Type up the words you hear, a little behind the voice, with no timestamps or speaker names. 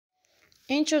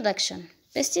Introduction.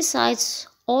 Pesticides,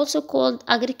 also called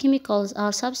agrochemicals,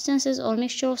 are substances or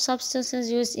mixture of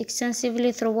substances used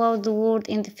extensively throughout the world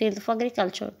in the field of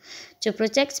agriculture to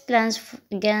protect plants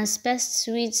against pests,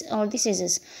 weeds, or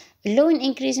diseases, allowing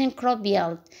increasing crop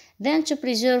yield, then to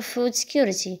preserve food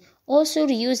security. Also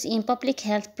used in public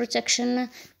health protection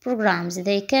programs,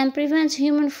 they can prevent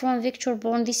humans from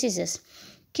vector-borne diseases.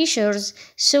 Kishers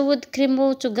showed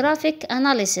chromatographic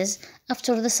analysis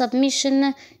after the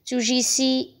submission to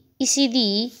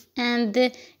ECD and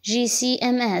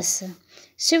GCMS.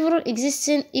 Several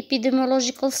existing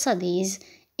epidemiological studies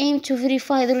aim to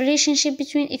verify the relationship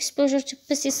between exposure to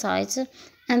pesticides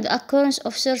and the occurrence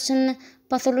of certain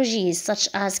pathologies such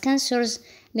as cancers,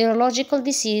 neurological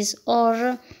disease,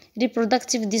 or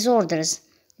reproductive disorders.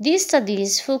 These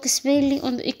studies focus mainly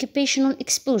on the occupational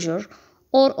exposure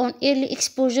or on early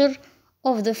exposure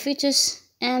of the fetus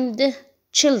and the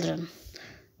children.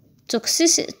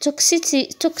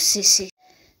 Toxicity.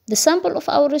 The sample of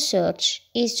our research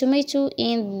is tomato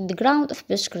in the ground of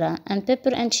Biskra and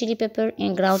pepper and chili pepper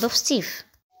in ground of Steve.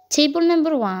 Table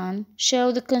number 1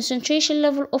 shows the concentration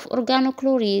level of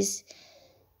organochloride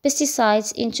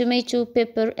pesticides in tomato,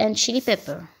 pepper, and chili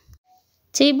pepper.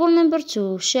 Table number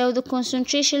 2 shows the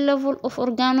concentration level of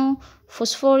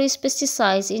organophosphorus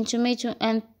pesticides in tomato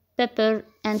and pepper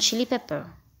and chili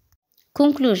pepper.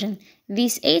 Conclusion.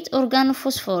 These 8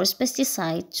 organophosphorus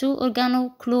pesticides, 2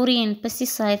 organochlorine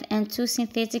pesticides, and 2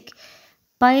 synthetic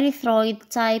pyrethroid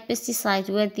type pesticides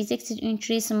were detected in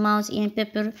trace amounts in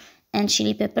pepper and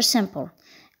chili pepper sample.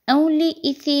 Only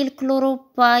ethyl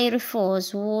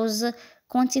chloropyrifos was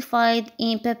quantified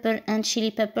in pepper and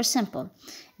chili pepper sample.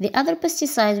 The other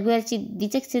pesticides were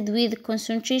detected with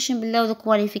concentration below the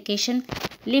qualification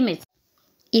limit.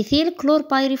 Ethyl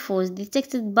chloropyrifos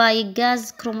detected by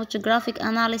gas chromatographic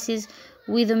analysis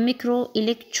with a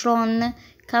microelectron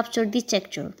capture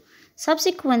detector.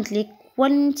 Subsequently,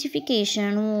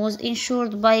 quantification was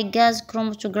ensured by gas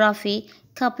chromatography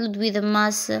coupled with a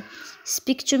mass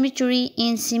spectrometry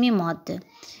in semi-mud.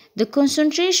 The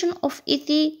concentration of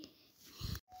ethyl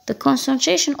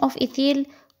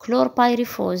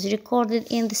chloropyrifos recorded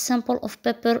in the sample of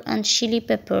pepper and chili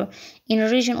pepper in the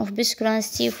region of Biskra and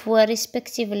Steve were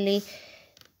respectively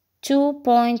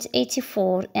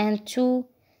 2.84 and 2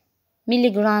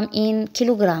 mg in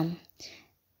kilogram.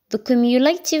 The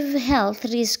cumulative health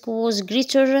risk was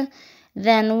greater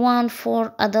than 1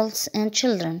 for adults and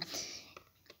children,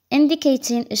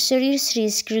 indicating a serious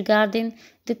risk regarding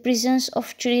the presence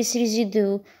of trace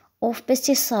residue of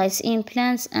pesticides in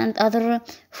plants and other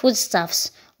foodstuffs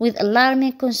with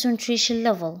alarming concentration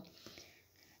level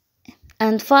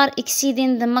and far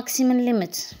exceeding the maximum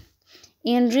limit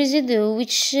in residue,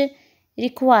 which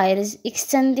requires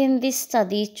extending this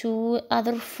study to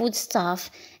other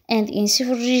foodstuff and in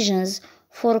several regions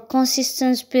for a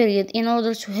consistent period in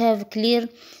order to have a clear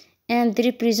and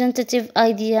representative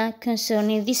idea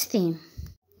concerning this theme.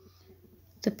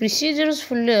 The procedures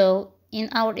followed in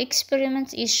our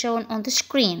experiment is shown on the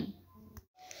screen.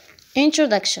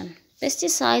 Introduction.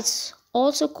 Pesticides,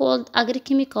 also called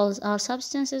agrochemicals, are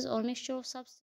substances or mixture of substances